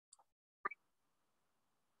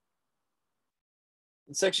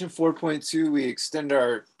In section 4.2, we extend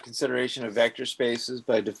our consideration of vector spaces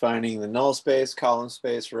by defining the null space, column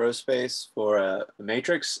space, row space for a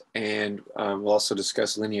matrix, and we'll also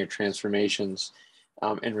discuss linear transformations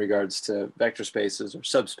in regards to vector spaces, or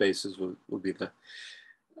subspaces will be the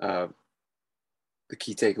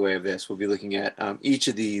key takeaway of this. We'll be looking at each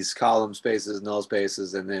of these column spaces, null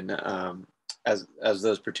spaces, and then as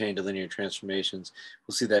those pertain to linear transformations,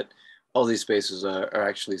 we'll see that all these spaces are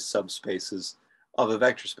actually subspaces of a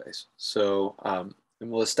vector space. So, and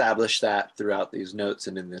we'll establish that throughout these notes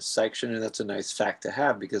and in this section. And that's a nice fact to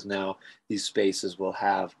have because now these spaces will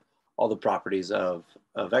have all the properties of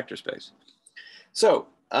a vector space. So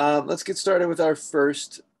let's get started with our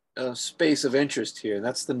first space of interest here, and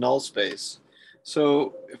that's the null space.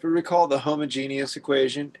 So if we recall the homogeneous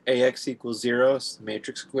equation, AX equals 0, it's the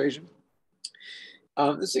matrix equation.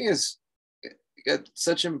 This thing is got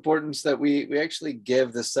such importance that we actually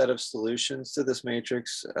give the set of solutions to this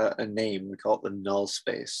matrix a name. We call it the null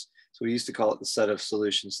space. So we used to call it the set of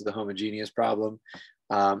solutions to the homogeneous problem.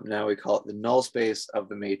 Now we call it the null space of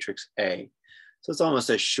the matrix A. So it's almost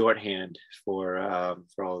a shorthand for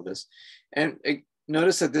all of this. And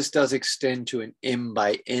notice that this does extend to an m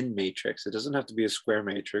by n matrix. It doesn't have to be a square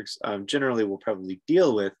matrix. Generally, we'll probably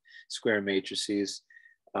deal with square matrices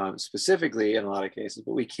specifically in a lot of cases,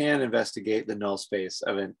 but we can investigate the null space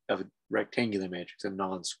of a rectangular matrix, a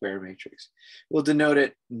non-square matrix. We'll denote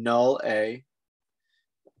it null A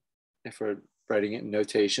if we're writing it in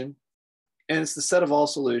notation. And it's the set of all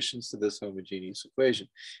solutions to this homogeneous equation.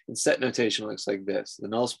 And set notation looks like this. The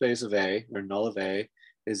null space of A, or null of A,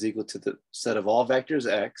 is equal to the set of all vectors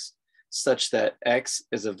X, such that X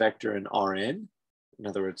is a vector in Rn. In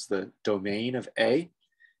other words, the domain of A,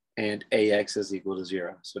 and AX is equal to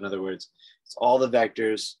 0. So in other words, it's all the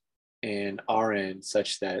vectors in Rn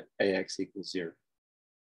such that AX equals 0.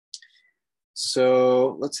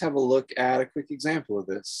 So let's have a look at a quick example of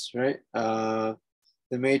this, right?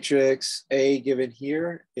 The matrix A given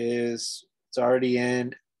here it's already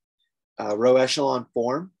in row echelon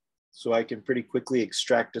form. So I can pretty quickly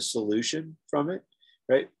extract a solution from it,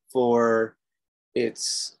 right? For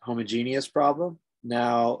its homogeneous problem.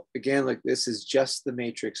 Now, again, like this is just the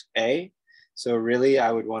matrix A. So really,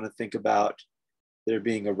 I would want to think about there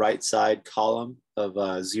being a right side column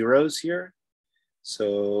of zeros here.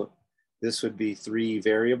 So this would be 3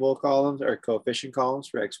 variable columns or coefficient columns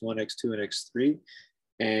for x1, x2, and x3.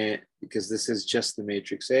 And because this is just the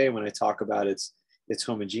matrix A, when I talk about its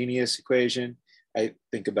homogeneous equation, I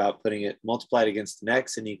think about putting it multiplied against an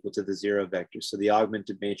x and equal to the 0 vector. So the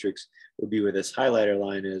augmented matrix would be where this highlighter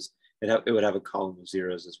line is. It would have a column of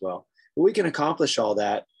zeros as well. But we can accomplish all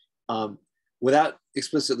that without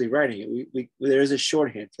explicitly writing it. There is a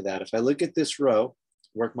shorthand for that. If I look at this row,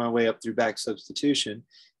 work my way up through back substitution,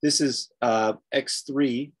 this is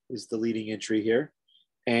x3 is the leading entry here,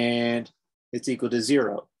 and it's equal to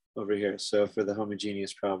 0 over here. So for the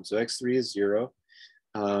homogeneous problem, so x3 is 0.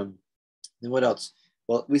 Then what else?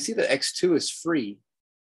 Well, we see that x2 is free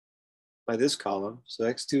by this column. So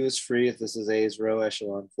x2 is free if this is A's row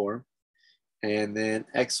echelon form. And then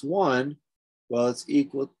x1, well, it's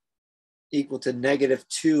equal to negative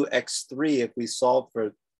 2x3 if we solve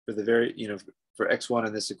for the for x1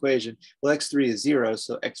 in this equation. Well, x3 is 0,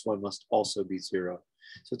 so x1 must also be 0.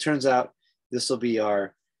 So it turns out this will be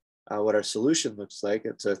our what our solution looks like.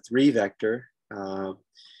 It's a 3 vector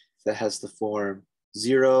that has the form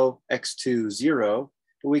 0, x2, 0,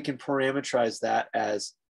 but we can parameterize that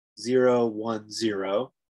as 0, 1,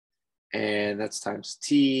 0. And that's times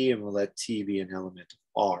t, and we'll let t be an element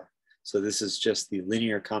of R. So this is just the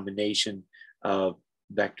linear combination of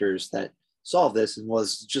vectors that solve this, and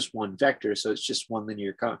was just one vector, so it's just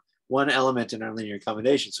one element in our linear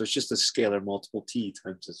combination. So it's just a scalar multiple t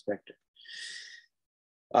times this vector.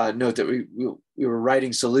 Note that we were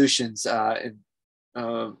writing solutions in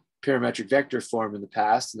parametric vector form in the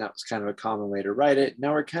past, and that was kind of a common way to write it.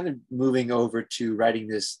 Now we're kind of moving over to writing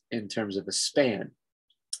this in terms of a span.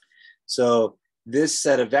 So this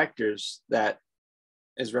set of vectors that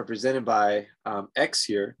is represented by x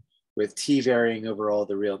here with t varying over all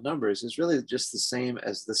the real numbers is really just the same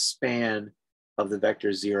as the span of the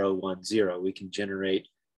vector 0, 1, 0. We can generate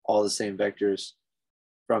all the same vectors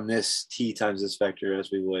from this t times this vector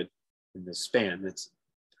as we would in this span. That's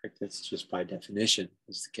just by definition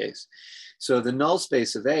is the case. So the null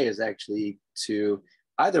space of A is actually to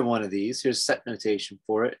either one of these. Here's set notation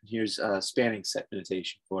for it. And here's spanning set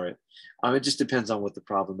notation for it. It just depends on what the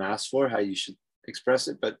problem asks for, how you should express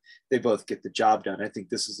it, but they both get the job done. I think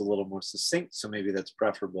this is a little more succinct, so maybe that's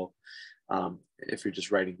preferable if you're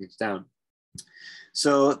just writing things down.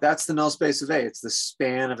 So that's the null space of A. It's the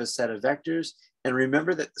span of a set of vectors. And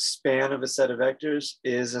remember that the span of a set of vectors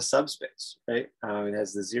is a subspace, right? It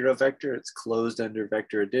has the zero vector, it's closed under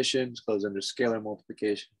vector addition, it's closed under scalar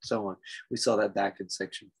multiplication, and so on. We saw that back in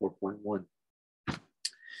section 4.1.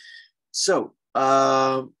 So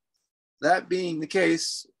that being the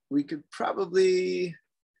case, we could probably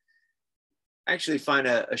actually find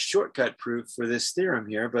a shortcut proof for this theorem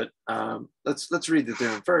here, but let's read the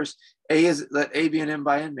theorem first. Let A be an m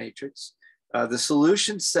by n matrix. The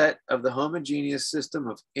solution set of the homogeneous system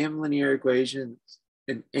of m linear equations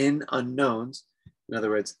and n unknowns, in other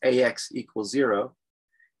words, ax equals 0,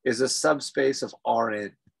 is a subspace of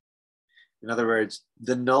Rn. In other words,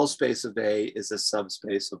 the null space of A is a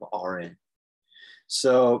subspace of Rn.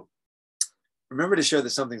 So remember, to show that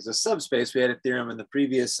something's a subspace, we had a theorem in the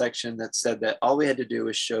previous section that said that all we had to do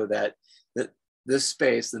was show that this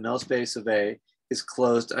space, the null space of A, is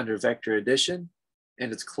closed under vector addition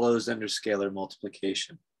and it's closed under scalar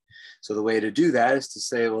multiplication. So the way to do that is to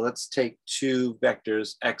say, well, let's take two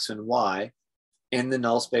vectors, x and y, in the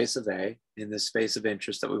null space of A, in this space of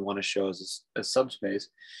interest that we want to show as a subspace.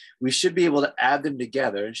 We should be able to add them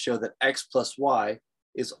together and show that x plus y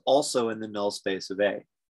is also in the null space of A.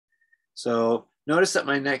 So notice that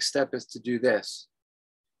my next step is to do this.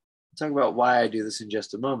 I'll talk about why I do this in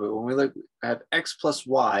just a moment. When we look, I have x plus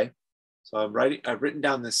y. So I've written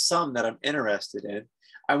down this sum that I'm interested in.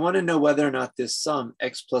 I want to know whether or not this sum,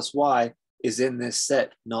 x plus y, is in this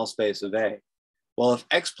set null space of A. Well, if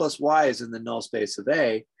x plus y is in the null space of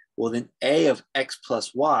A, well then A of x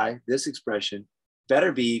plus y, this expression,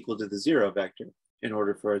 better be equal to the 0 vector in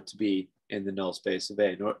order for it to be in the null space of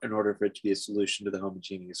A, in order for it to be a solution to the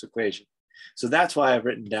homogeneous equation. So that's why I've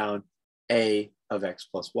written down A of x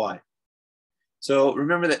plus y. So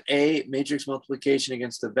remember that A, matrix multiplication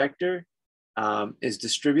against a vector, is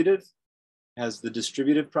distributive, has the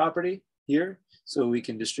distributive property here. So we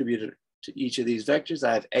can distribute it to each of these vectors.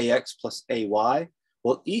 I have AX plus AY.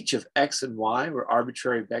 Well, each of x and y were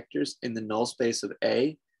arbitrary vectors in the null space of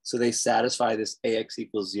A. So they satisfy this AX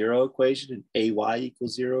equals 0 equation and AY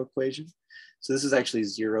equals 0 equation. So this is actually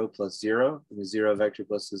 0 plus 0, and the 0 vector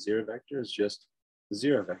plus the 0 vector is just the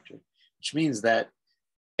 0 vector, which means that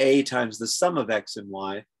A times the sum of x and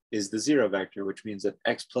y is the 0 vector, which means that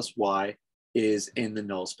x plus y is in the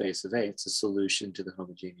null space of A. It's a solution to the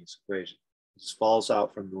homogeneous equation. It just falls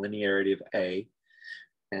out from the linearity of A.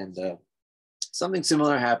 And something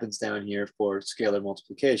similar happens down here for scalar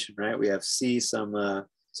multiplication, right? We have C, some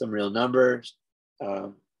real numbers,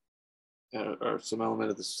 or some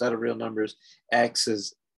element of the set of real numbers. X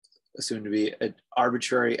is assumed to be an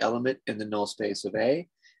arbitrary element in the null space of A.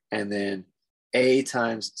 And then A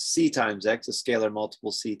times C times X, a scalar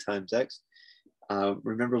multiple C times X.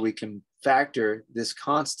 Remember, we can factor this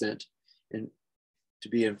constant to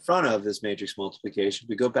be in front of this matrix multiplication.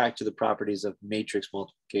 We go back to the properties of matrix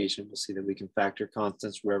multiplication. We'll see that we can factor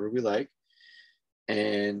constants wherever we like,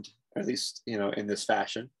 and or at least in this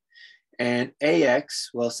fashion. And AX,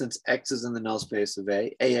 well, since X is in the null space of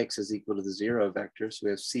A, AX is equal to the 0 vector. So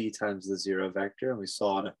we have C times the 0 vector, and we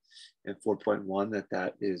saw in 4.1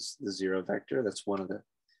 that is the 0 vector. That's one of the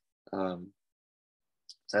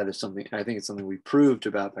it's either something, I think it's something we proved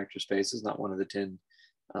about vector spaces, not one of the 10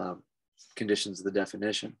 conditions of the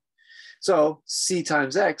definition. So C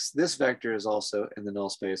times X, this vector is also in the null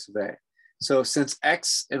space of A. So since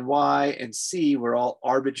X and Y and C were all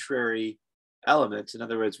arbitrary elements, in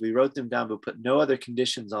other words, we wrote them down but put no other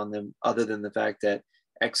conditions on them other than the fact that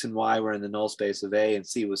X and Y were in the null space of A and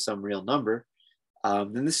C was some real number,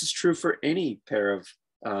 then this is true for any pair of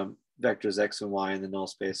vectors X and Y in the null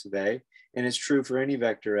space of A. And it's true for any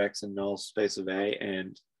vector X in null space of A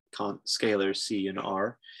and scalars C and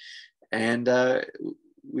R. And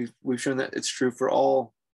we've shown that it's true for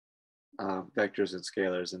all vectors and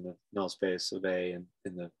scalars in the null space of A and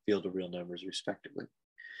in the field of real numbers, respectively.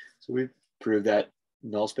 So we've proved that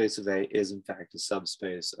null space of A is in fact a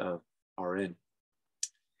subspace of Rn.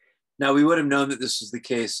 Now we would have known that this was the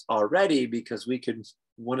case already because we could,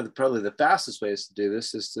 probably the fastest ways to do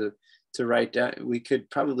this is to write down, we could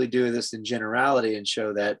probably do this in generality and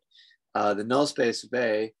show that the null space of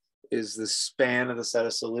A is the span of the set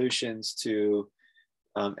of solutions to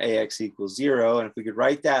AX equals 0. And if we could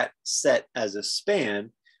write that set as a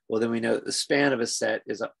span, well, then we know that the span of a set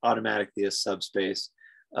is automatically a subspace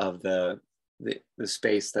of the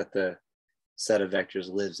space that the set of vectors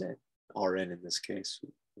lives in, Rn in this case.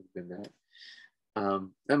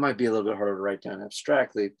 That might be a little bit harder to write down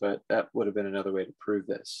abstractly, but that would have been another way to prove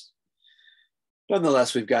this.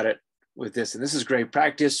 Nonetheless, we've got it with this, and this is great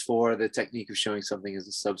practice for the technique of showing something as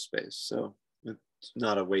a subspace. So It's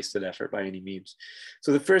not a wasted effort by any means.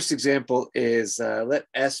 So the first example is let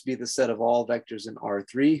S be the set of all vectors in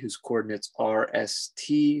R3 whose coordinates are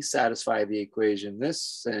ST satisfy the equation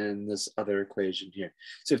this and this other equation here.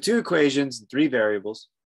 So we have two equations and three variables.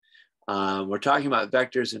 We're talking about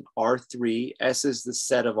vectors in R3. S is the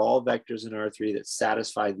set of all vectors in R3 that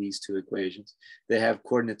satisfy these two equations. They have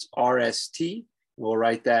coordinates RST. We'll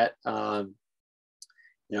write that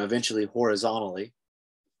eventually horizontally,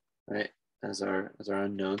 right? As our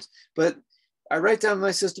unknowns, but I write down my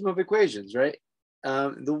system of equations, right?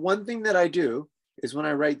 The one thing that I do is when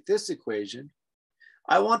I write this equation,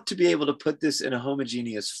 I want to be able to put this in a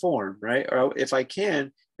homogeneous form, right? Or if I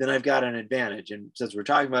can, then I've got an advantage. And since we're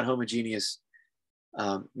talking about homogeneous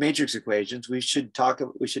matrix equations, we should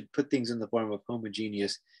put things in the form of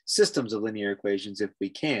homogeneous systems of linear equations if we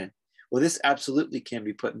can. Well, this absolutely can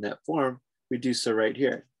be put in that form. We do so right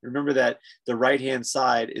here. Remember that the right-hand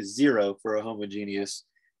side is 0 for a homogeneous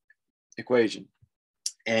equation.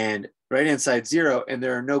 And right-hand side 0, and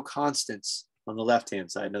there are no constants on the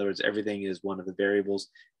left-hand side. In other words, everything is one of the variables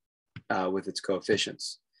with its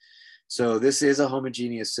coefficients. So this is a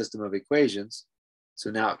homogeneous system of equations.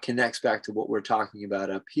 So now it connects back to what we're talking about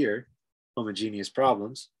up here, homogeneous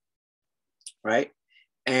problems, right?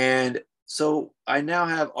 And so I now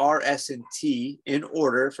have R, S, and T in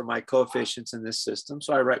order for my coefficients in this system.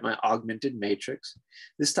 So I write my augmented matrix.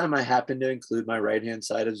 This time I happen to include my right-hand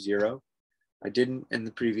side of 0. I didn't in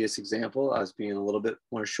the previous example. I was being a little bit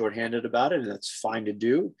more shorthanded about it, and that's fine to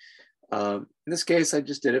do. In this case, I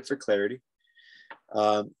just did it for clarity.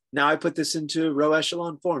 Now I put this into row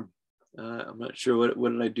echelon form. I'm not sure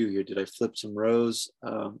what did I do here. Did I flip some rows?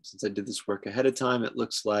 Since I did this work ahead of time, it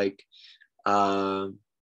looks like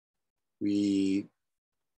we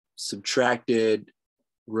subtracted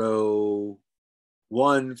row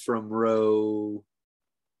 1 from row,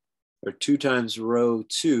 or 2 times row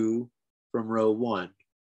 2 from row 1,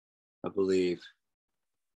 I believe.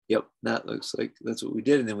 Yep, that looks like that's what we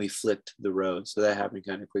did. And then we flipped the row. So that happened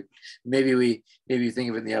kind of quick. Maybe you think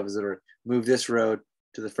of it in the opposite order. Move this row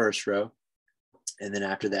to the first row. And then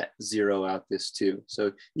after that, 0 out this 2.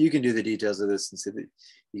 So you can do the details of this and see that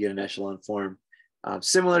you get an echelon form.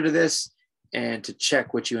 Similar to this, and to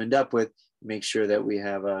check what you end up with, make sure that we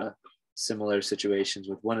have similar situations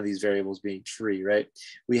with one of these variables being free, right?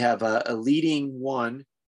 We have a leading 1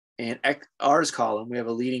 in R's column. We have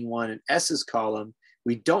a leading 1 in S's column.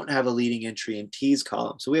 We don't have a leading entry in T's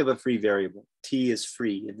column. So we have a free variable. T is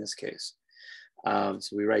free in this case. So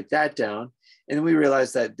we write that down. And then we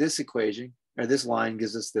realize that this equation, or this line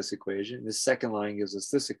gives us this equation. This second line gives us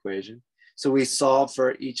this equation. So we solve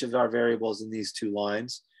for each of our variables in these two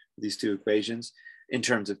lines, these two equations, in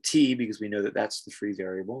terms of T, because we know that that's the free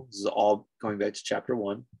variable. This is all going back to chapter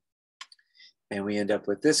 1. And we end up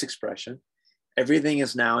with this expression. Everything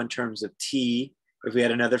is now in terms of T. If we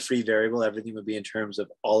had another free variable, everything would be in terms of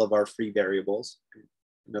all of our free variables.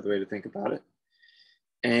 Another way to think about it.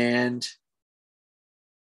 And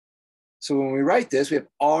so when we write this, we have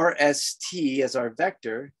RST as our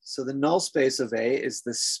vector. So the null space of A is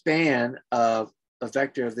the span of a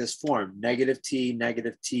vector of this form, negative T,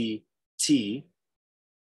 T.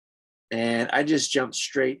 And I just jumped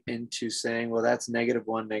straight into saying, well, that's -1,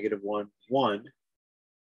 -1, 1.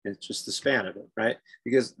 It's just the span of it, right?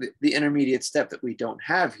 Because the intermediate step that we don't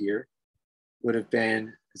have here would have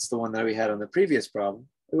been, it's the one that we had on the previous problem.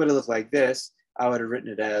 It would have looked like this. I would have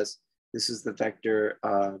written it as, this is the vector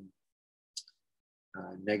 -1,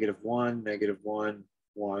 -1,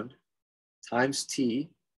 1 times T,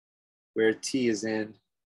 where T is in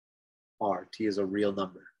R. T is a real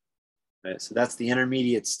number, right? So that's the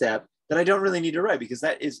intermediate step that I don't really need to write because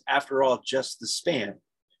that is, after all, just the span,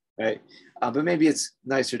 right? But maybe it's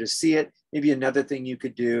nicer to see it. Maybe another thing you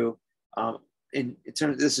could do in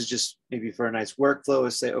terms of, this is just maybe for a nice workflow,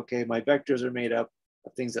 is say, okay, my vectors are made up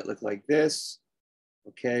of things that look like this.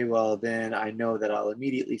 Okay, well, then I know that I'll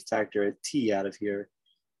immediately factor a T out of here.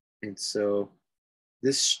 And so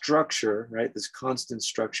this structure, right, this constant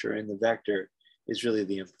structure in the vector is really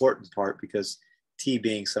the important part, because T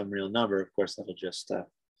being some real number, of course, that'll just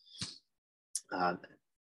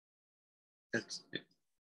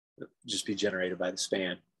be generated by the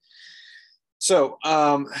span. So,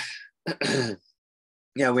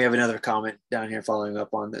 yeah, we have another comment down here following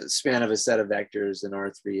up on the span of a set of vectors in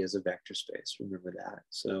R3 as a vector space. Remember that.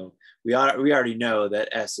 So we already know that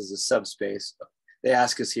S is a subspace. They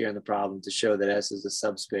ask us here in the problem to show that S is a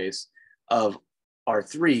subspace of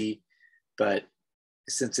R3, but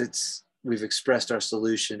since we've expressed our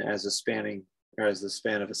solution as a spanning, or as the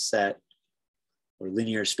span of a set, or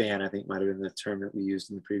linear span, I think might have been the term that we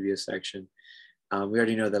used in the previous section. we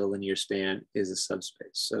already know that a linear span is a subspace.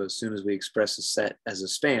 So as soon as we express a set as a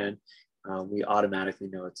span, we automatically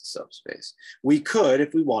know it's a subspace. We could,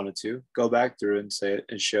 if we wanted to, go back through and say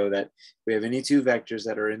and show that if we have any two vectors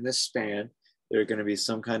that are in this span, they're going to be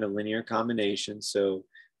some kind of linear combination. So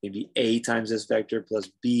maybe A times this vector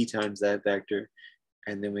plus B times that vector.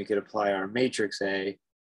 And then we could apply our matrix A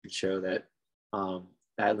and show that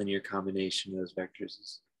that linear combination of those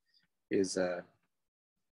vectors is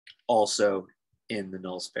also in the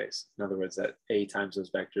null space. In other words, that A times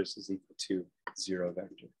those vectors is equal to 0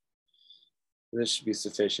 vector. This should be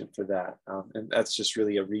sufficient for that. And that's just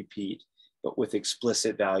really a repeat, but with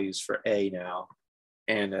explicit values for A now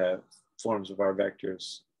and forms of our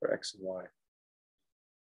vectors for X and Y.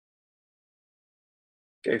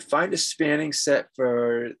 Okay, find a spanning set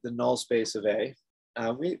for the null space of A.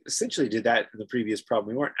 We essentially did that in the previous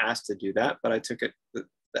problem. We weren't asked to do that, but I took it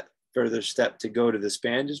that further step to go to the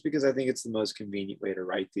span just because I think it's the most convenient way to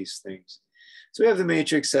write these things. So we have the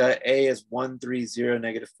matrix A is 1, 3, 0,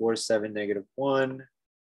 -4, 7,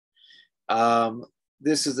 -1.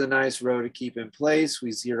 This is a nice row to keep in place.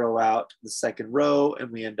 We zero out the second row and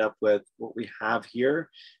we end up with what we have here.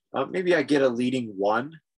 Maybe I get a leading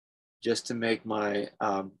 1 just to make my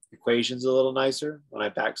equations a little nicer when I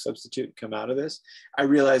back substitute and come out of this. I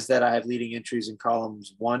realize that I have leading entries in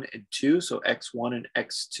columns 1 and 2. So x1 and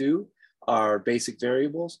x2 are basic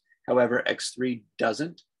variables. However, x3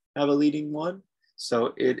 doesn't have a leading 1.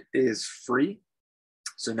 So it is free.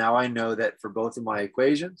 So now I know that for both of my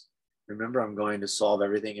equations, remember, I'm going to solve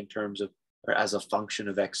everything in terms of, or as a function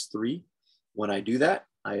of x3. When I do that,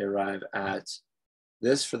 I arrive at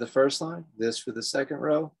this for the first line, this for the second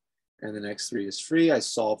row, and then x3 is free. I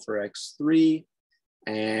solve for x3,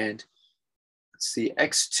 and let's see,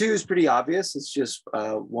 x2 is pretty obvious. It's just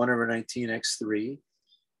 1/19 x3.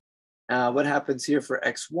 What happens here for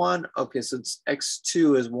x1? Okay, so it's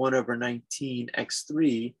x2 is 1/19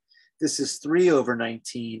 x3. This is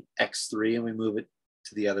 3/19 x3, and we move it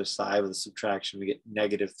to the other side with a subtraction. We get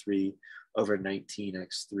 -3/19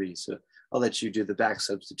 x3. So I'll let you do the back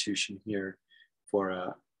substitution here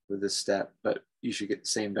for this step, but you should get the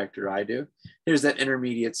same vector I do. Here's that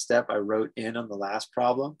intermediate step I wrote in on the last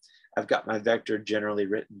problem. I've got my vector generally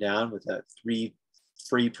written down with a free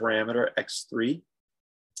parameter x3.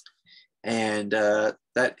 And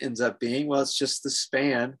that ends up being, well, it's just the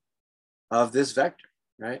span of this vector,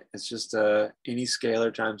 right? It's just any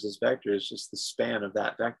scalar times this vector is just the span of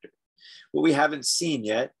that vector. What we haven't seen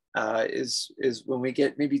yet is when we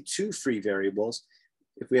get maybe two free variables.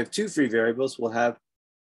 If we have two free variables, we'll have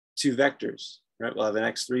two vectors, right? We'll have an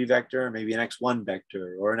x3 vector, or maybe an x1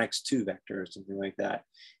 vector, or an x2 vector, or something like that.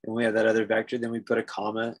 And we have that other vector, then we put a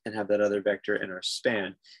comma and have that other vector in our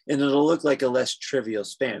span. And it'll look like a less trivial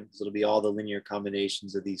span, because it'll be all the linear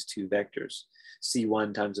combinations of these two vectors.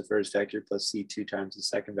 C1 times the first vector plus C2 times the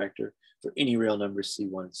second vector for any real numbers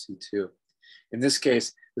C1 and C2. In this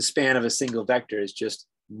case, the span of a single vector is just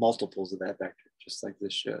multiples of that vector, just like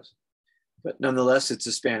this shows. But nonetheless, it's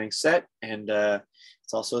a spanning set, and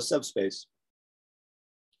it's also a subspace.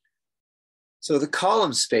 So the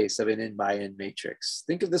column space of an n by n matrix,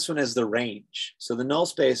 think of this one as the range. So the null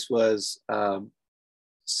space was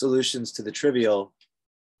solutions to the trivial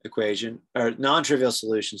equation, or non-trivial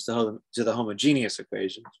solutions to the homogeneous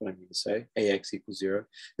equation, that's what I mean to say, AX equals 0.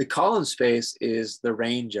 The column space is the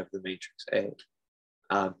range of the matrix A.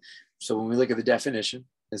 So when we look at the definition,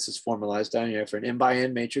 this is formalized down here for an n by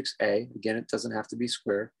n matrix A. Again, it doesn't have to be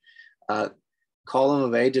square. Column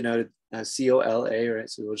of A denoted COLA, right?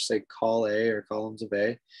 So we'll just say col A or columns of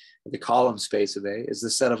A. The column space of A is the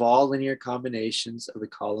set of all linear combinations of the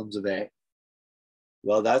columns of A.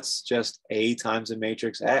 Well, that's just A times a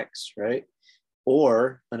matrix X, right?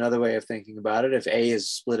 Or another way of thinking about it, if A is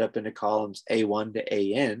split up into columns A1 to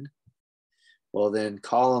AN, well then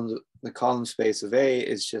the column space of A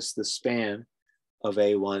is just the span of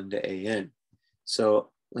A1 to AN.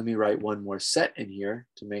 So let me write one more set in here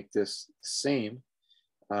to make this the same.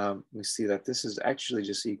 We see that this is actually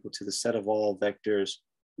just equal to the set of all vectors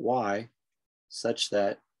Y such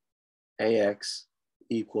that AX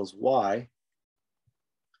equals Y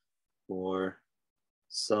for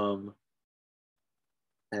some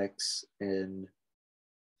X in,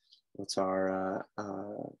 what's our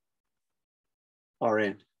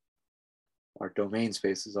Rn. Our domain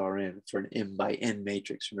space is Rn for an n by n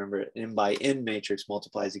matrix. Remember, an n by n matrix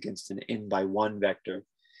multiplies against an n by 1 vector,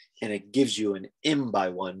 and it gives you an m by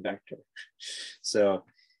 1 vector. So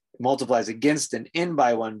it multiplies against an n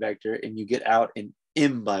by 1 vector, and you get out an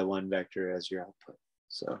m by 1 vector as your output.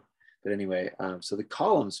 So, but anyway, so the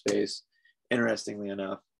column space, interestingly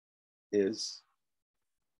enough, is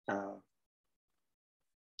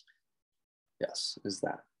Yes, is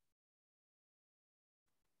that.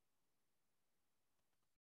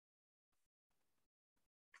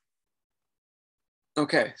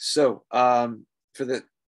 Okay, so for the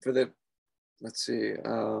let's see,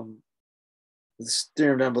 this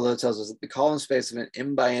theorem down below tells us that the column space of an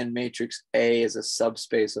m by n matrix A is a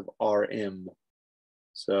subspace of Rm.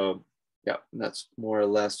 So yeah, that's more or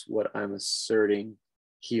less what I'm asserting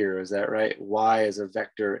here. Is that right? Y is a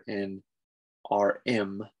vector in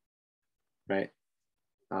Rm, right?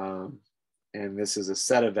 And this is a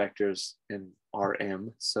set of vectors in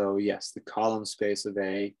Rm. So yes, the column space of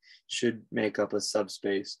A should make up a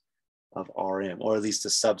subspace of Rm, or at least a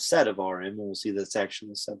subset of Rm, and we'll see that's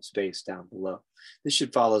actually a subspace down below. This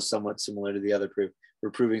should follow somewhat similar to the other proof.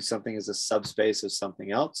 We're proving something is a subspace of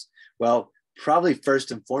something else. Well, probably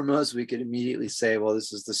first and foremost, we could immediately say, well,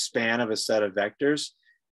 this is the span of a set of vectors,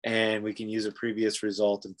 and we can use a previous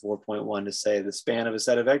result in 4.1 to say the span of a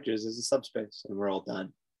set of vectors is a subspace, and we're all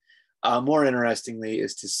done. More interestingly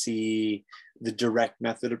is to see the direct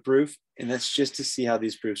method of proof, and that's just to see how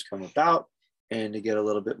these proofs come about and to get a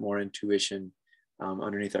little bit more intuition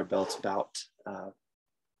underneath our belts about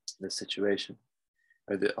the situation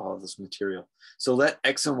or all of this material. So let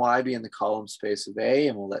X and Y be in the column space of A,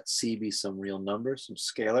 and we'll let C be some real number, some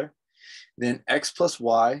scalar. Then X plus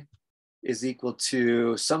Y is equal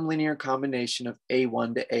to some linear combination of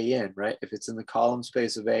A1 to AN, right? If it's in the column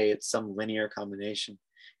space of A, it's some linear combination.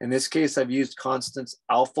 In this case, I've used constants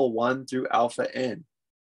alpha 1 through alpha n.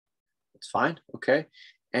 That's fine, okay?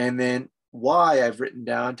 And then Y I've written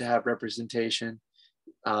down to have representation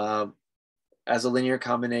as a linear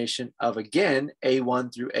combination of, again,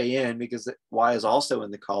 A1 through AN, because Y is also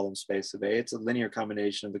in the column space of A. It's a linear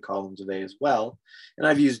combination of the columns of A as well. And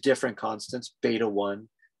I've used different constants, beta 1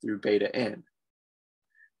 through beta n.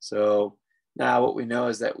 So now what we know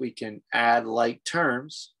is that we can add like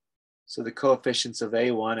terms. So the coefficients of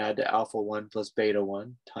A1 add to alpha 1 plus beta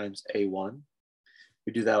 1 times A1.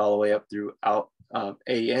 We do that all the way up through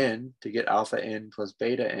AN to get alpha n plus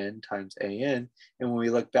beta n times AN. And when we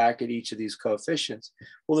look back at each of these coefficients,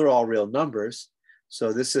 well, they're all real numbers.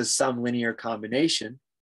 So this is some linear combination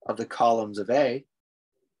of the columns of A.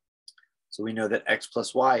 So we know that X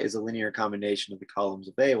plus Y is a linear combination of the columns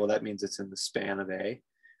of A. Well, that means it's in the span of A.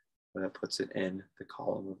 Well, that puts it in the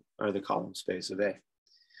column or the column space of A.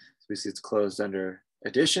 So we see it's closed under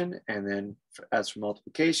addition. And then as for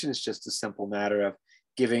multiplication, it's just a simple matter of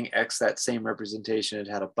giving X that same representation it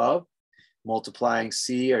had above, multiplying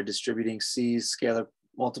C or distributing C's scalar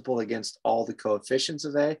multiple against all the coefficients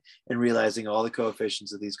of A, and realizing all the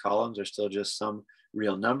coefficients of these columns are still just some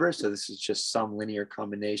real number. So this is just some linear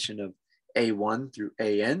combination of A1 through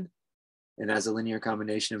AN. And as a linear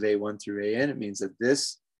combination of A1 through AN, it means that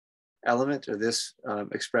this element or this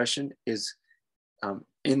expression is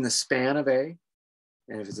in the span of A.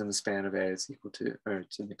 And if it's in the span of A, it's equal to, or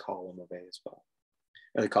it's in the column of A as well,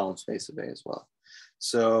 or the column space of A as well.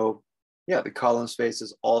 So yeah, the column space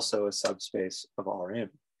is also a subspace of Rm.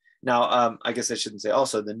 Now, I guess I shouldn't say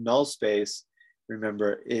also, the null space,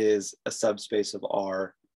 remember, is a subspace of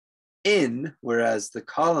Rn, whereas the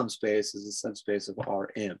column space is a subspace of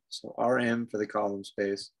Rm. So Rm for the column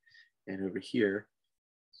space, and over here,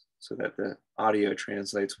 so that the audio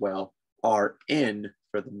translates well, Rn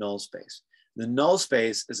for the null space. The null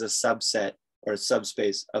space is a subset or a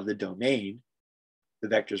subspace of the domain the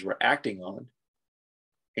vectors we're acting on,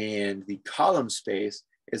 and the column space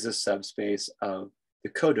is a subspace of the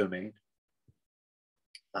codomain,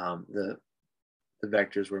 the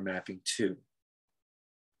vectors we're mapping to.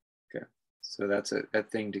 Okay, so that's a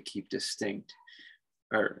thing to keep distinct,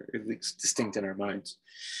 or at least distinct in our minds.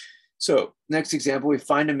 So next example, we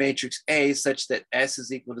find a matrix A such that S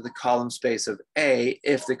is equal to the column space of A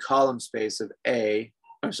if the column space of A,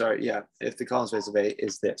 I'm sorry, yeah, if the column space of A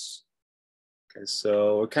is this. Okay,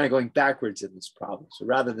 so we're kind of going backwards in this problem. So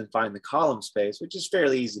rather than find the column space, which is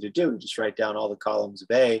fairly easy to do, just write down all the columns of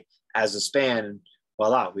A as a span and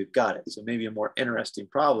voila, we've got it. So maybe a more interesting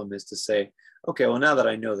problem is to say, okay, well, now that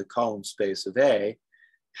I know the column space of A,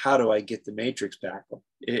 how do I get the matrix back,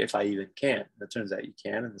 if I even can? It turns out you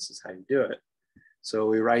can, and this is how you do it. So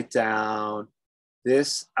we write down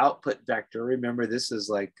this output vector. Remember, this is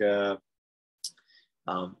like the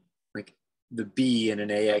B in an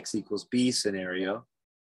AX equals B scenario.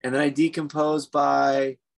 And then I decompose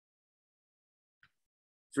by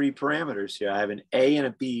free parameters here. I have an A and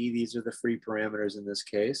a B. These are the free parameters in this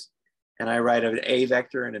case. And I write an A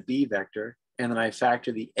vector and a B vector. And then I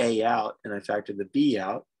factor the A out and I factor the B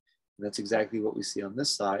out. And that's exactly what we see on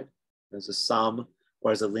this side. There's a sum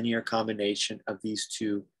or as a linear combination of these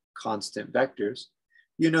two constant vectors.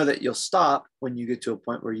 You know that you'll stop when you get to a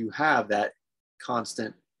point where you have that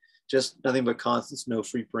constant, just nothing but constants, no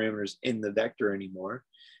free parameters in the vector anymore.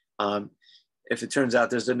 If it turns out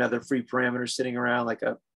there's another free parameter sitting around, like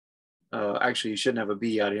actually you shouldn't have a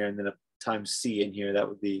b out here and then a times c in here, that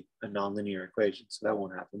would be a nonlinear equation, so that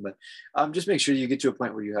won't happen. But just make sure you get to a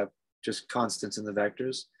point where you have just constants in the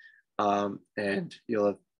vectors, and you'll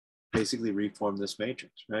have basically reformed this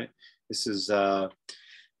matrix, right? This is, how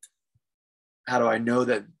do I know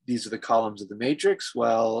that these are the columns of the matrix?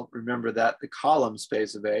 Well, remember that the column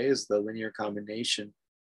space of A is the linear combination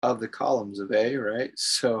of the columns of A, right?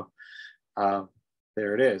 So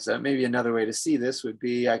there it is. That maybe another way to see this would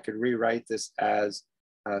be, I could rewrite this as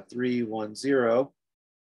 3, 1, 0,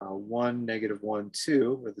 1, negative 1,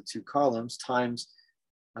 2, or the two columns, times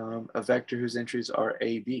a vector whose entries are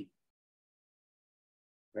A, B.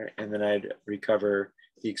 Right? And then I'd recover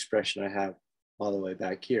the expression I have all the way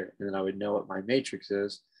back here. And then I would know what my matrix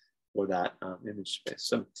is for that image space.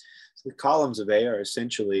 So the columns of A are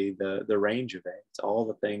essentially the range of A. It's all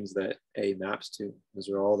the things that A maps to. Those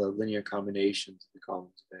are all the linear combinations of the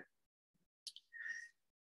columns of A.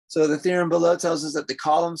 So the theorem below tells us that the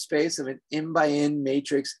column space of an m by n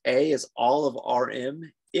matrix A is all of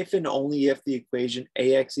Rm if and only if the equation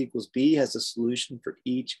Ax equals B has a solution for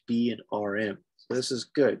each B in Rm. So this is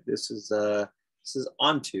good. This is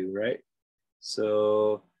onto, right?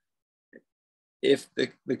 So if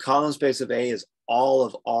the column space of A is all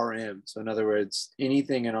of Rm, so in other words,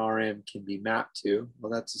 anything in Rm can be mapped to,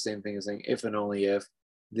 well, that's the same thing as saying if and only if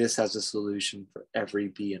this has a solution for every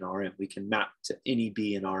B in Rm. We can map to any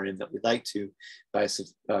B in Rm that we'd like to by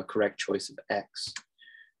a correct choice of X.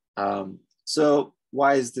 So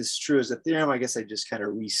why is this true as a theorem? I guess I just kind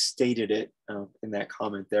of restated it in that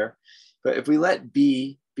comment there. But if we let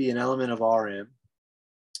B be an element of Rm,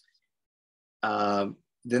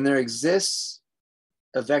 then there exists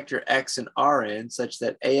a vector X in Rn such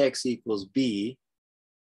that Ax equals B.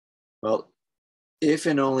 Well, if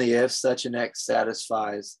and only if such an X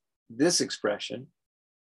satisfies this expression,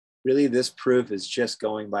 really this proof is just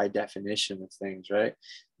going by definition of things, right?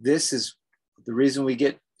 This is the reason we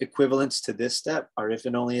get equivalence to this step, or if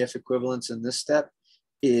and only if equivalence in this step,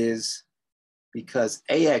 is because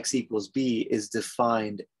Ax equals B is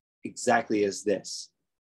defined exactly as this.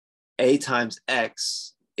 A times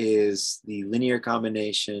X is the linear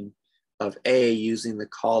combination of A using the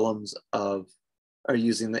columns of, or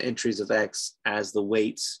using the entries of X as the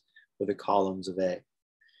weights for the columns of A.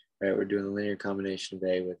 Right, we're doing the linear combination of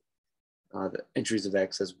A with the entries of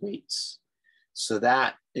X as weights. So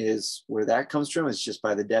that is where that comes from. It's just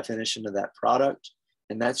by the definition of that product.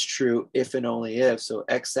 And that's true if and only if. So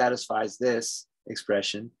X satisfies this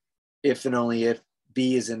expression if and only if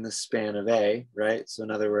B is in the span of A, right? So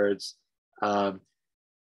in other words,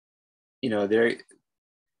 you know,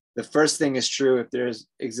 the first thing is true if there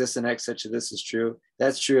exists an X such that this is true.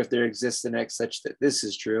 That's true if there exists an X such that this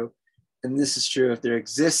is true. And this is true if there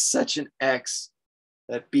exists such an X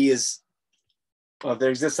that B is, well, if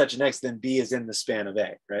there exists such an X, then B is in the span of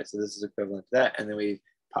A, right? So this is equivalent to that. And then we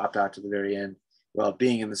pop out to the very end. Well,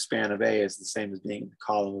 being in the span of A is the same as being in the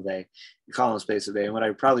column of A, the column space of A. And what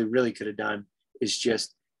I probably really could have done is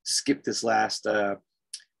just skip this last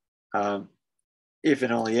if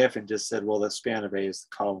and only if and just said, well, the span of A is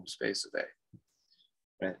the column space of A,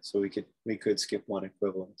 right? So we could skip one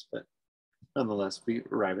equivalence, but nonetheless, we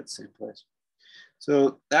arrive at the same place.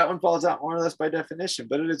 So that one falls out more or less by definition,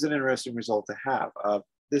 but it is an interesting result to have.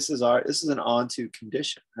 This is an onto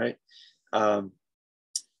condition, right?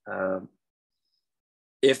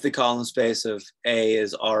 If the column space of A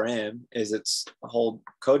is Rm, is its whole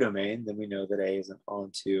codomain, then we know that A is an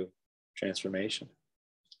onto transformation.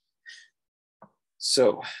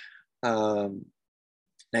 So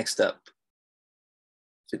next up,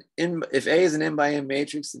 if A is an n by n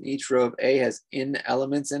matrix, then each row of A has n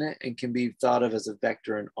elements in it and can be thought of as a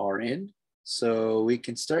vector in Rn. So we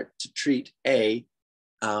can start to treat A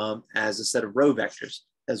as a set of row vectors,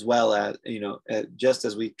 as well as, you know, just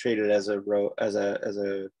as we treat it as a row, as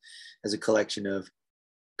a collection of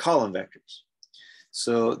column vectors.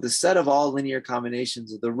 So the set of all linear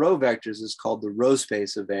combinations of the row vectors is called the row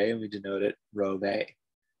space of A, and we denote it row of A.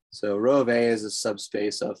 So row of A is a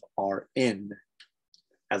subspace of Rn,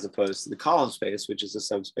 as opposed to the column space, which is a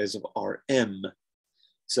subspace of Rm.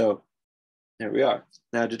 So there we are.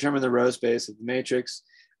 Now determine the row space of the matrix.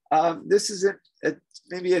 This is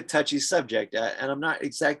maybe a touchy subject, and I'm not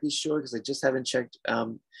exactly sure because I just haven't checked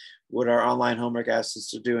what our online homework asks us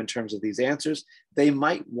to do in terms of these answers. They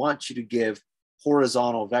might want you to give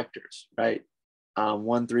horizontal vectors, right?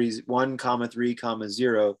 1, 3, 1, 3,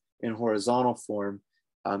 0 in horizontal form.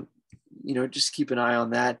 You know, just keep an eye on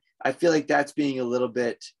that. I feel like that's being a little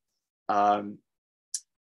bit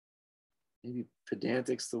maybe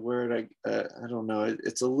pedantic's the word. I don't know.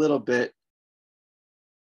 It's a little bit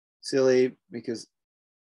silly because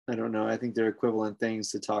I don't know. I think they're equivalent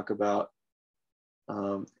things to talk about.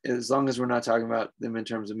 As long as we're not talking about them in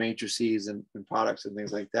terms of matrices and products and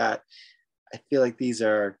things like that, I feel like these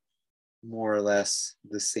are more or less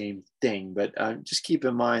the same thing. But just keep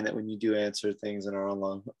in mind that when you do answer things in our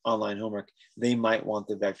online homework, they might want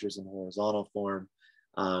the vectors in horizontal form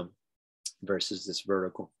versus this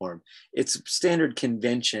vertical form. It's standard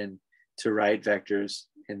convention to write vectors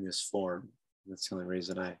in this form. That's the only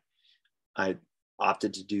reason I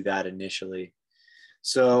opted to do that initially.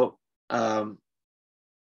 So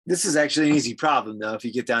this is actually an easy problem though, if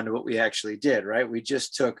you get down to what we actually did, right? We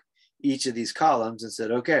just took each of these columns and said,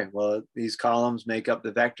 okay, well, these columns make up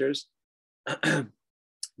the vectors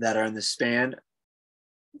that are in the spanning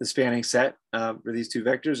set for these two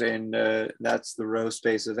vectors, and that's the row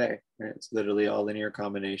space of A, right? It's literally all linear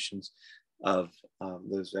combinations of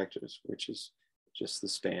those vectors, which is just the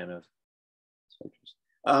span of vectors.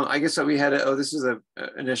 I guess what we had, this is an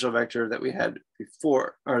initial vector that we had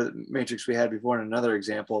before, or the matrix we had before in another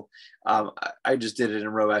example. I just did it in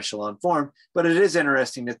row echelon form, but it is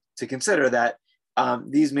interesting to consider that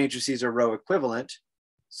these matrices are row equivalent,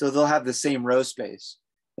 so they'll have the same row space.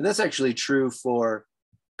 And that's actually true for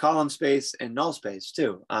column space and null space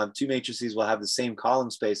too. Two matrices will have the same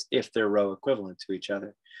column space if they're row equivalent to each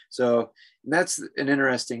other. So that's an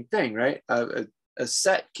interesting thing, right? A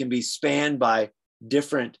set can be spanned by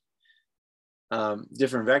different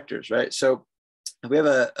vectors, right? So if we have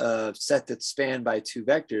a set that's spanned by two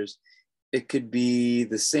vectors, it could be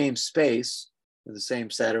the same space or the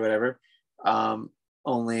same set or whatever,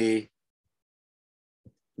 only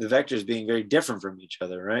the vectors being very different from each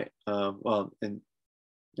other, right? Well, and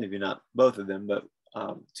maybe not both of them, but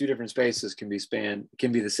two different spaces can be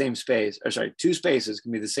the same space, or sorry, two spaces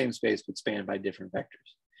can be the same space but spanned by different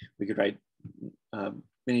vectors. We could write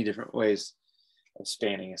many different ways of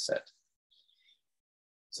spanning a set.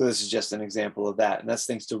 So this is just an example of that, and that's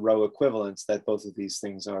thanks to row equivalence that both of these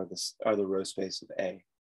things are the row space of A.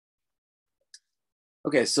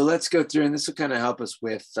 Okay, so let's go through, and this will kind of help us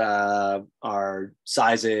with our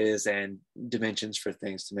sizes and dimensions for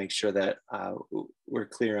things to make sure that we're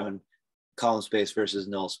clear on column space versus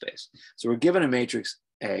null space. So we're given a matrix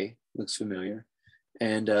A, looks familiar,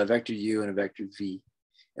 and a vector U and a vector V.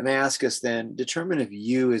 And they ask us then, determine if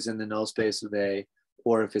U is in the null space of A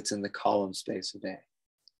or if it's in the column space of A.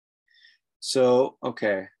 So,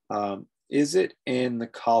 okay, is it in the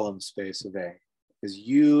column space of A? Is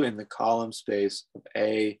U in the column space of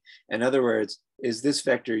A? In other words, is this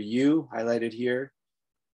vector U highlighted here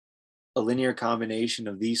a linear combination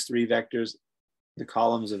of these three vectors, the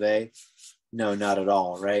columns of A? No, not at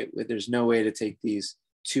all, right? There's no way to take these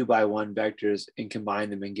 2x1 vectors and combine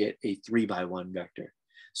them and get a 3x1 vector.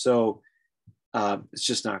 So it's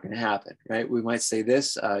just not going to happen, right? We might say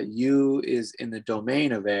this, U is in the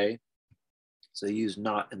domain of A, so U is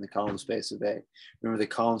not in the column space of A. Remember, the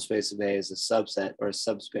column space of A is a subset or a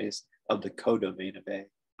subspace of the codomain of A.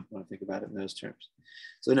 I want to think about it in those terms.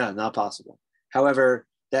 So no, not possible. However,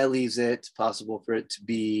 that leaves it possible for it to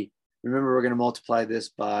be, remember, we're going to multiply this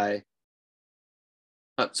by,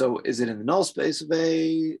 so is it in the null space of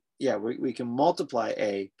A? Yeah, we can multiply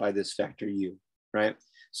A by this vector U, right?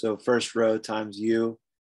 So first row times U,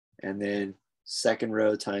 and then second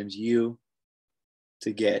row times U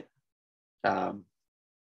to get,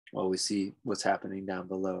 well, we see what's happening down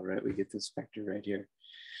below, right? We get this vector right here.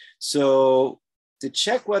 So to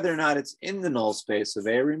check whether or not it's in the null space of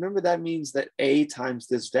A, remember that means that A times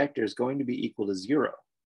this vector is going to be equal to 0,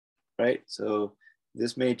 right? So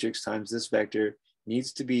this matrix times this vector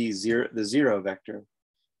needs to be the 0 vector.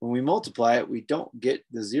 When we multiply it, we don't get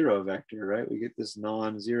the 0 vector, right? We get this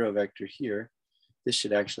non-zero vector here. This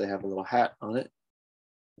should actually have a little hat on it,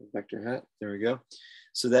 vector hat, there we go.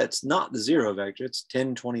 So that's not the 0 vector, it's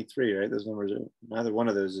 10, 23, right? Those numbers are, neither one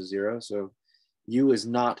of those is 0, so U is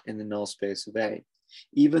not in the null space of A.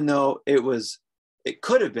 Even though it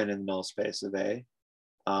could have been in the null space of A,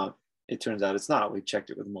 it turns out it's not. We checked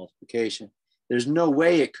it with multiplication. There's no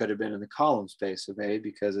way it could have been in the column space of A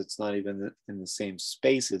because it's not even in the same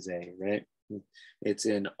space as A, right? It's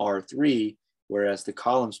in R3, whereas the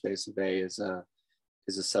column space of A is a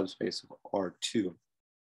subspace of R2.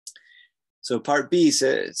 So part B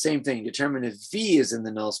says same thing, determine if V is in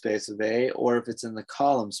the null space of A or if it's in the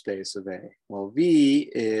column space of A. Well, V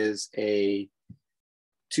is a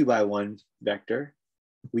 2x1 vector.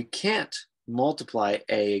 We can't multiply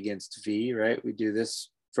A against V, right? We do this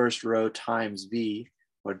first row times V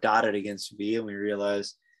or dotted against V, and we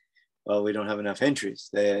realize, well, we don't have enough entries.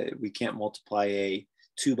 We can't multiply a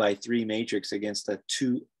 2x3 matrix against a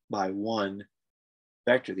 2x1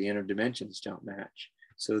 vector. The inner dimensions don't match.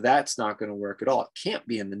 So that's not going to work at all. It can't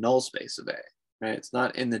be in the null space of A, right? It's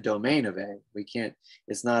not in the domain of A. We can't,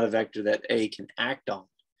 it's not a vector that A can act on,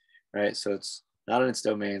 right? So it's not in its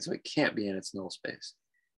domain, so it can't be in its null space.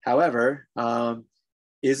 However,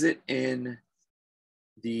 is it in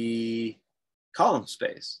the column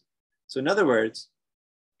space? So in other words,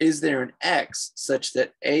 is there an X such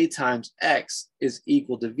that A times X is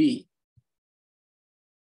equal to V?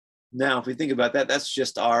 Now, if we think about that, that's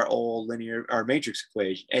just our old linear, our matrix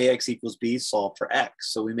equation. AX equals B, solve for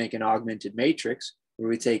X. So we make an augmented matrix where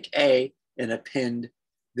we take A and append,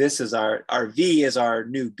 this is our V is our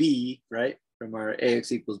new B, right? From our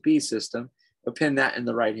AX equals B system, append that in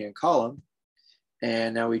the right-hand column.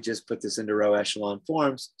 And now we just put this into row echelon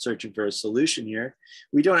forms, searching for a solution here.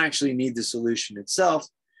 We don't actually need the solution itself.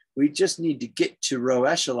 We just need to get to row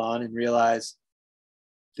echelon and realize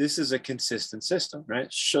this is a consistent system, right?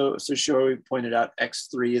 So sure, we pointed out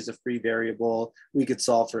X3 is a free variable. We could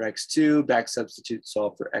solve for X2, back substitute,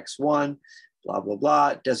 solve for X1, blah, blah, blah.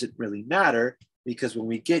 It doesn't really matter because when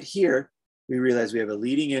we get here, we realize we have a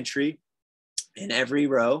leading entry in every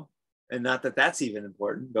row. And not that that's even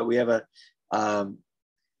important, but we have a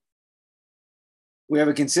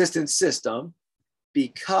consistent system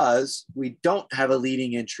because we don't have a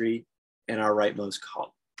leading entry in our rightmost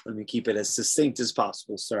column. Let me keep it as succinct as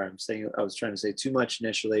possible. Sorry, I was trying to say too much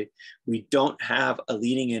initially. We don't have a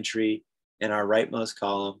leading entry in our rightmost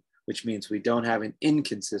column, which means we don't have an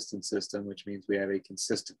inconsistent system, which means we have a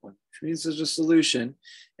consistent one, which means there's a solution.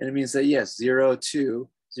 And it means that yes, 0, 2,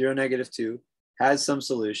 0, -2 has some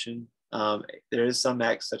solution. There is some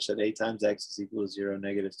X such that A times X is equal to 0,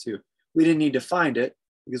 -2. We didn't need to find it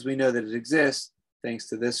because we know that it exists thanks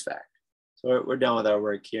to this fact. So we're done with our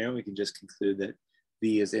work here, and we can just conclude that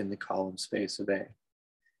V is in the column space of A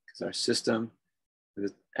because our system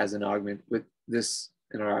as an augment with this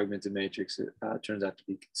in our augmented matrix turns out to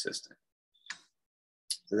be consistent.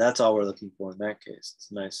 So that's all we're looking for in that case. It's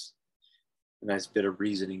a nice bit of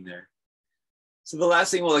reasoning there. So the last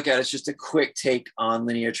thing we'll look at is just a quick take on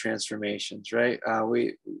linear transformations, right?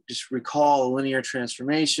 We just recall a linear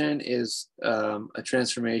transformation is a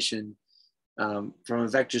transformation from a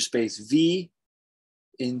vector space V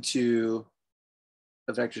into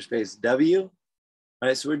a vector space W,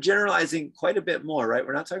 right? So we're generalizing quite a bit more, right?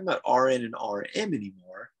 We're not talking about Rn and Rm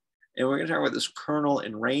anymore. And we're gonna talk about this kernel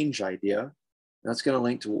and range idea. That's gonna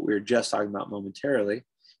link to what we were just talking about momentarily.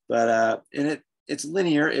 But it's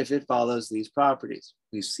linear if it follows these properties.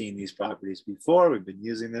 We've seen these properties before, we've been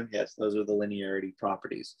using them. Yes, those are the linearity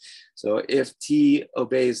properties. So if T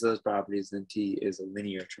obeys those properties, then T is a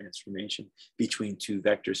linear transformation between two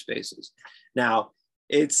vector spaces. Now,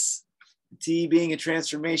 it's T being a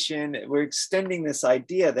transformation, we're extending this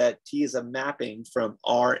idea that T is a mapping from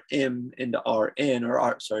Rm into Rn,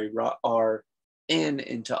 or Rn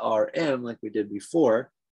into Rm like we did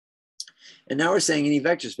before. And now we're saying any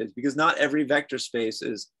vector space, because not every vector space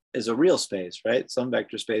is a real space, right? Some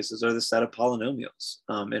vector spaces are the set of polynomials,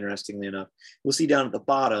 interestingly enough. We'll see down at the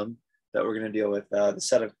bottom that we're going to deal with the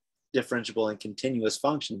set of differentiable and continuous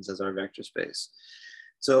functions as our vector space.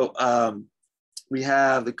 So we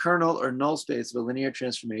have the kernel or null space of a linear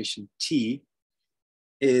transformation T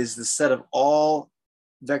is the set of all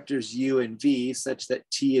vectors u and v such that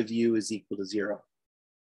T of u is equal to 0.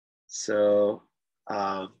 So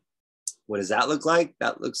what does that look like?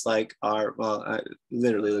 That looks like our,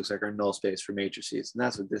 literally looks like our null space for matrices. And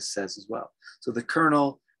that's what this says as well. So the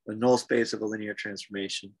kernel, the null space of a linear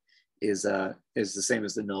transformation is the same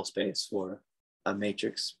as the null space for a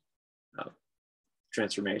matrix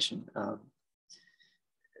transformation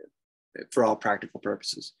for all practical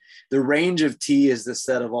purposes. The range of T is the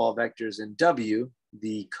set of all vectors in W,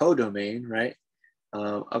 the codomain, right,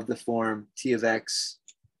 of the form T of X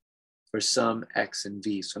for some X and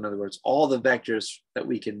V. So in other words, all the vectors that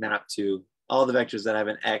we can map to, all the vectors that have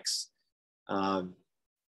an X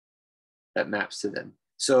that maps to them.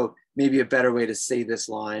 So maybe a better way to say this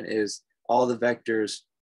line is all the vectors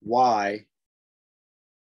Y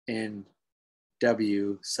in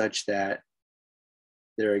W such that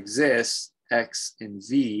there exists X and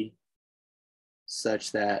V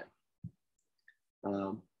such that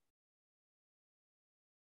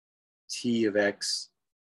T of X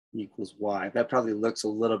equals Y. That probably looks a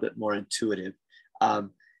little bit more intuitive.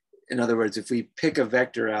 In other words, if we pick a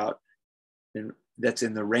vector out that's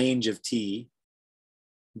in the range of T,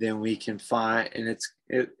 then we can find, and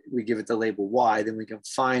we give it the label Y, then we can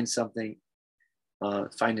find something,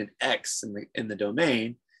 find an X in the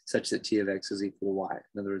domain such that T of X is equal to Y.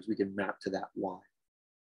 In other words, we can map to that Y.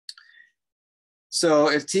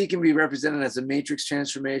 So if T can be represented as a matrix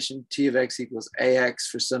transformation, T of X equals AX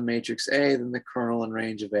for some matrix A, then the kernel and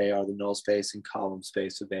range of A are the null space and column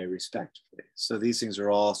space of A respectively. So these things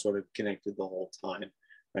are all sort of connected the whole time,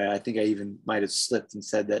 right? I think I even might have slipped and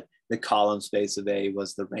said that the column space of A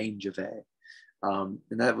was the range of A.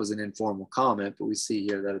 And that was an informal comment, but we see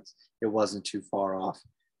here that it wasn't too far off.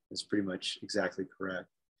 It's pretty much exactly correct.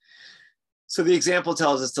 So the example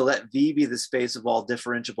tells us to let V be the space of all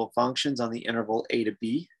differentiable functions on the interval A to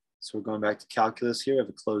B. So we're going back to calculus here. We have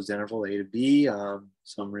a closed interval A to B,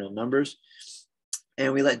 some real numbers.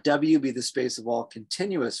 And we let W be the space of all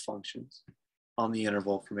continuous functions on the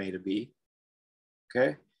interval from A to B.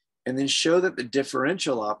 Okay. And then show that the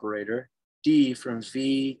differential operator, D from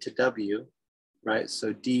V to W, right?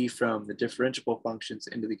 So D from the differentiable functions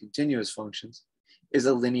into the continuous functions is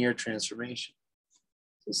a linear transformation.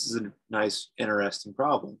 This is a nice, interesting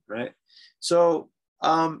problem, right? So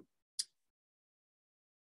the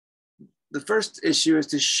first issue is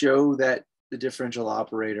to show that the differential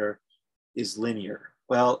operator is linear.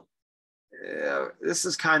 Well, this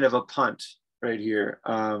is kind of a punt right here.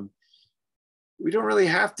 We don't really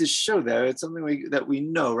have to show that. It's something that we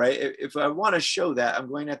know, right? If I want to show that, I'm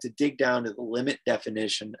going to have to dig down to the limit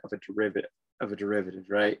definition of a derivative,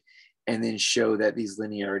 right? And then show that these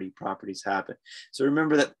linearity properties happen. So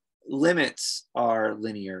remember that limits are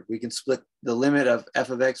linear. We can split the limit of f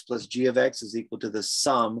of x plus g of x is equal to the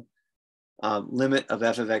sum limit of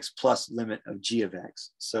f of x plus limit of g of x.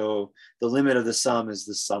 So the limit of the sum is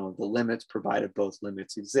the sum of the limits provided both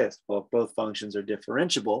limits exist. Well, if both functions are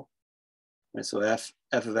differentiable, right, so f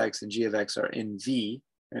of x and g of x are in V,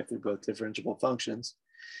 right, if they're both differentiable functions,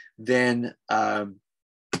 then that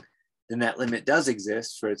limit does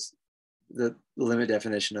exist for the limit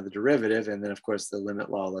definition of the derivative. And then of course the limit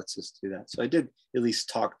law lets us do that. So I did at least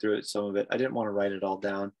talk through it, some of it. I didn't want to write it all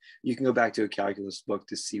down. You can go back to a calculus book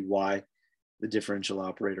to see why the differential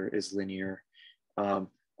operator is linear.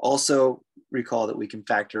 Also recall that we can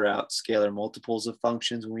factor out scalar multiples of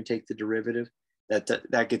functions when we take the derivative.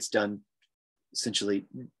 That gets done essentially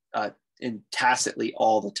in tacitly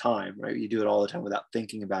all the time, right? You do it all the time without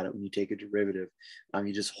thinking about it when you take a derivative.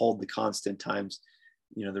 You just hold the constant times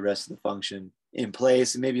the rest of the function in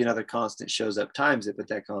place, and maybe another constant shows up times it, but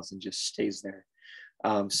that constant just stays there.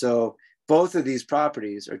 So both of these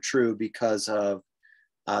properties are true because of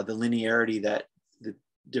the linearity that the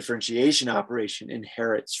differentiation operation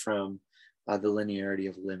inherits from the linearity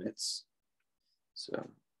of limits. So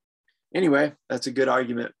anyway, that's a good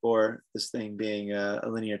argument for this thing being a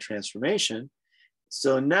linear transformation.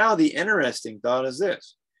 So now the interesting thought is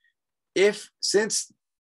this: since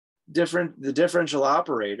the differential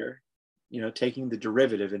operator, taking the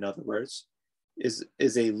derivative, in other words, is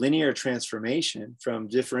a linear transformation from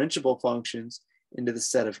differentiable functions into the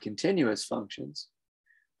set of continuous functions.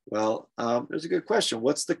 Well, there's a good question.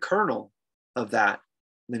 What's the kernel of that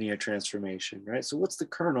linear transformation, right? So what's the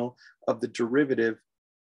kernel of the derivative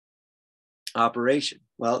operation?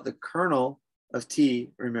 Well, the kernel of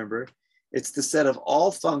T, remember, it's the set of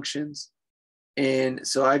all functions. And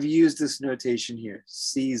so I've used this notation here,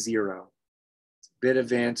 C0. It's a bit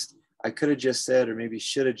advanced. I could have just said, or maybe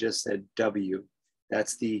should have just said W.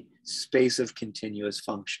 That's the space of continuous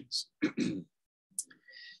functions.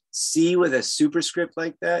 C with a superscript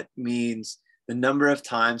like that means the number of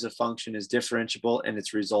times a function is differentiable and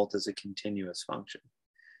its result is a continuous function.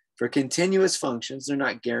 For continuous functions, they're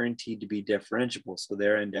not guaranteed to be differentiable, so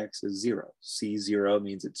their index is 0. C0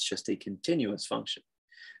 means it's just a continuous function.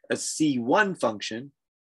 A C1 function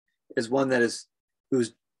is one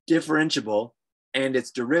whose differentiable and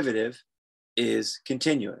its derivative is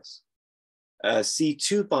continuous. A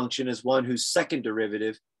C2 function is one whose second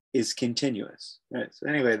derivative is continuous. Right? So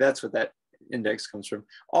anyway, that's what that index comes from.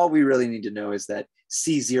 All we really need to know is that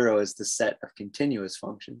C0 is the set of continuous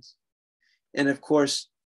functions. And of course,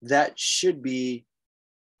 that should be,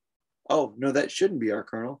 oh, no, that shouldn't be our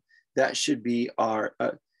kernel. That should be our,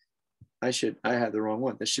 I had the wrong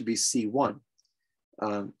one. That should be C1.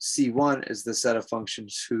 C1 is the set of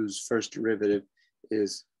functions whose first derivative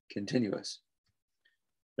is continuous,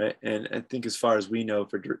 right? And I think as far as we know,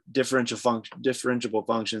 for differentiable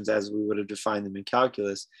functions, as we would have defined them in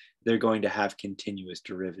calculus, they're going to have continuous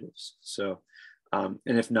derivatives. So, and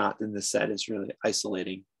if not, then the set is really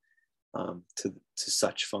isolating to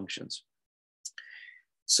such functions.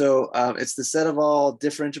 So it's the set of all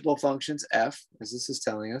differentiable functions f, as this is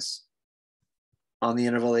telling us, on the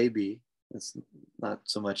interval AB. That's not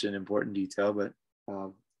so much an important detail, but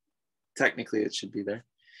technically it should be there,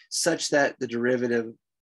 such that the derivative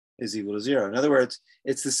is equal to 0. In other words,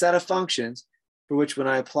 it's the set of functions for which when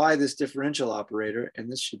I apply this differential operator,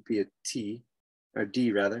 and this should be a t, or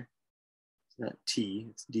D rather. It's not T,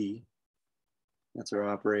 it's D. That's our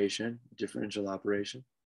operation, differentiation operation.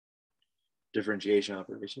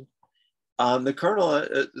 The kernel,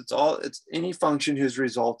 it's any function whose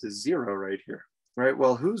result is 0 right here, right?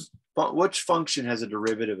 Well, which function has a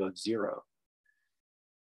derivative of 0?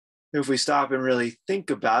 If we stop and really think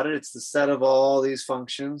about it, it's the set of all these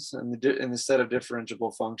functions and the set of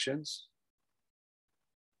differentiable functions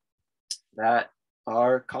that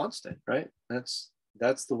are constant, right? That's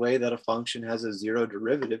the way that a function has a 0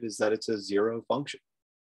 derivative, is that it's a 0 function.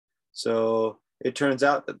 So it turns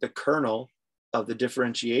out that the kernel of the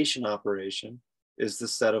differentiation operation is the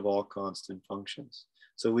set of all constant functions.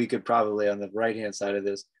 So we could probably, on the right-hand side of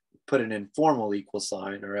this, put an informal equal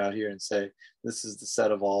sign or out here and say, this is the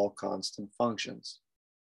set of all constant functions.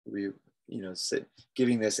 We,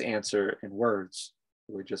 giving this answer in words,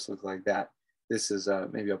 it would just look like that. This is,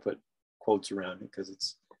 maybe I'll put quotes around it because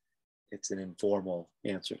it's an informal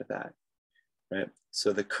answer to that, right?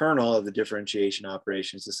 So the kernel of the differentiation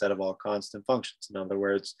operation is the set of all constant functions. In other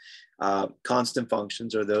words, constant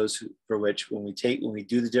functions are those for which when we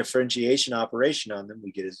do the differentiation operation on them,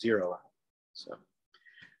 we get a 0 out. So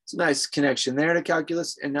it's a nice connection there to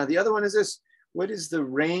calculus. And now the other one is this: what is the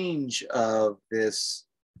range of this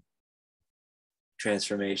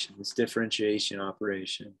transformation, this differentiation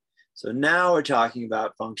operation? So now we're talking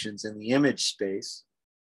about functions in the image space.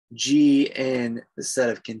 G in the set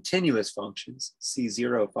of continuous functions,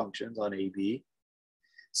 C0 functions on AB,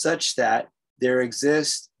 such that there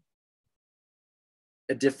exists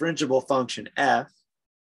a differentiable function F,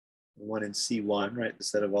 one in C1, right, the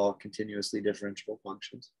set of all continuously differentiable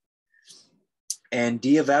functions, and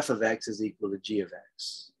D of F of X is equal to G of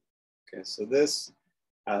X. Okay, so this,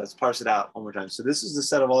 let's parse it out one more time. So this is the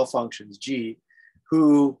set of all functions, G,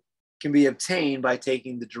 who can be obtained by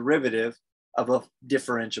taking the derivative of a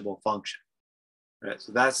differentiable function, right?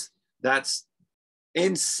 So that's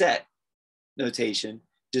in set notation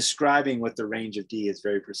describing what the range of D is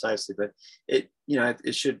very precisely, but it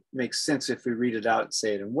should make sense if we read it out and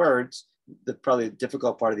say it in words. The probably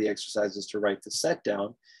difficult part of the exercise is to write the set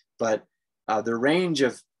down, but the range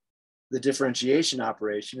of the differentiation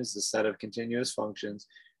operation is the set of continuous functions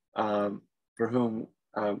for whom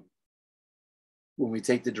when we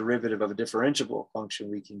take the derivative of a differentiable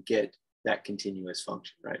function, we can get that continuous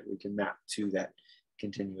function, right? We can map to that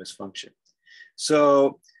continuous function.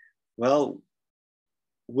 So, well,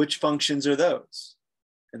 which functions are those?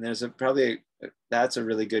 And there's that's a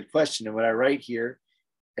really good question. And what I write here,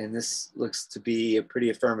 and this looks to be a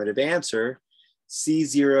pretty affirmative answer,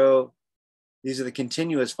 C0, these are the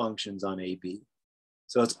continuous functions on AB.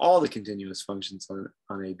 So it's all the continuous functions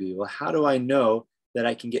on AB. Well, how do I know that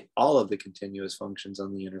I can get all of the continuous functions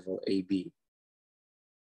on the interval AB?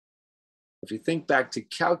 If you think back to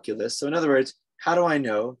calculus, so in other words, how do I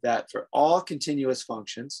know that for all continuous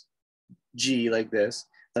functions, G like this,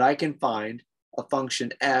 that I can find a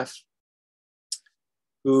function F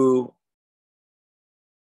whose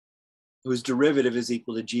derivative is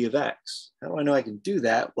equal to G of X? How do I know I can do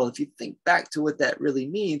that? Well, if you think back to what that really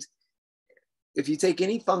means, if you take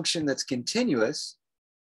any function that's continuous,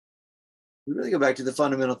 we really go back to the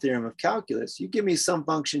fundamental theorem of calculus. You give me some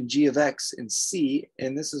function G of X in C,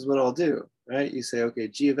 and this is what I'll do, right? You say, okay,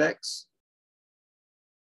 G of X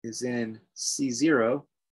is in C0,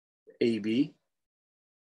 AB.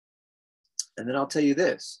 And then I'll tell you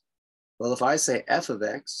this. Well, if I say F of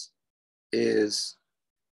X is,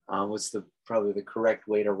 what's probably the correct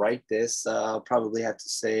way to write this? I'll probably have to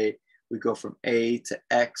say we go from A to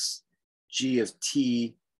X, G of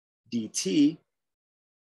T dt.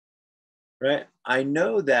 Right? I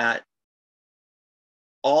know that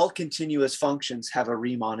all continuous functions have a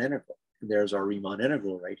Riemann integral. And there's our Riemann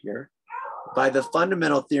integral right here. By the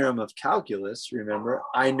fundamental theorem of calculus, remember,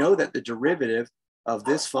 I know that the derivative of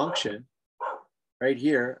this function right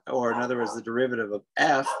here, or in other words, the derivative of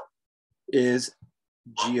F is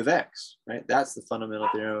G of X, right? That's the fundamental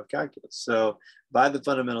theorem of calculus. So by the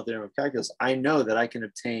fundamental theorem of calculus, I know that I can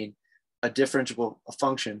obtain a differentiable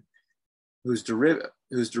function whose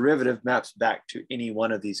derivative maps back to any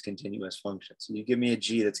one of these continuous functions. So you give me a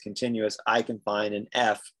G that's continuous, I can find an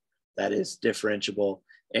F that is differentiable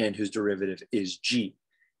and whose derivative is G.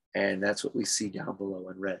 And that's what we see down below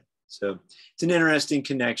in red. So it's an interesting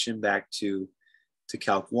connection back to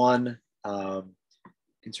Calc 1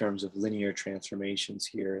 in terms of linear transformations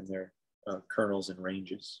here and their kernels and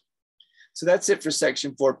ranges. So that's it for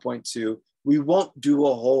section 4.2. We won't do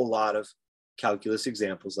a whole lot of calculus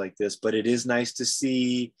examples like this, but it is nice to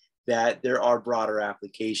see that there are broader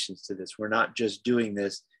applications to this. We're not just doing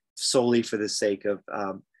this solely for the sake of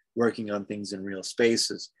working on things in real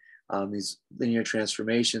spaces. These linear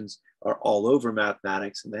transformations are all over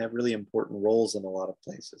mathematics, and they have really important roles in a lot of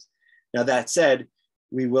places. Now, that said,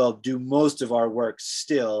 we will do most of our work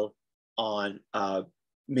still on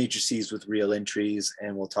matrices with real entries,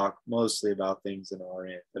 and we'll talk mostly about things in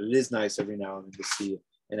Rn. But it is nice every now and then to see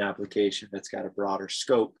an application that's got a broader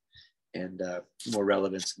scope and more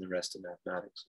relevance in the rest of mathematics.